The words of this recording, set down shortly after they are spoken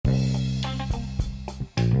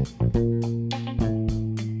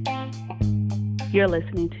You're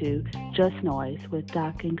listening to Just Noise with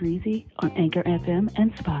Doc and Greasy on Anchor FM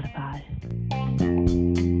and Spotify.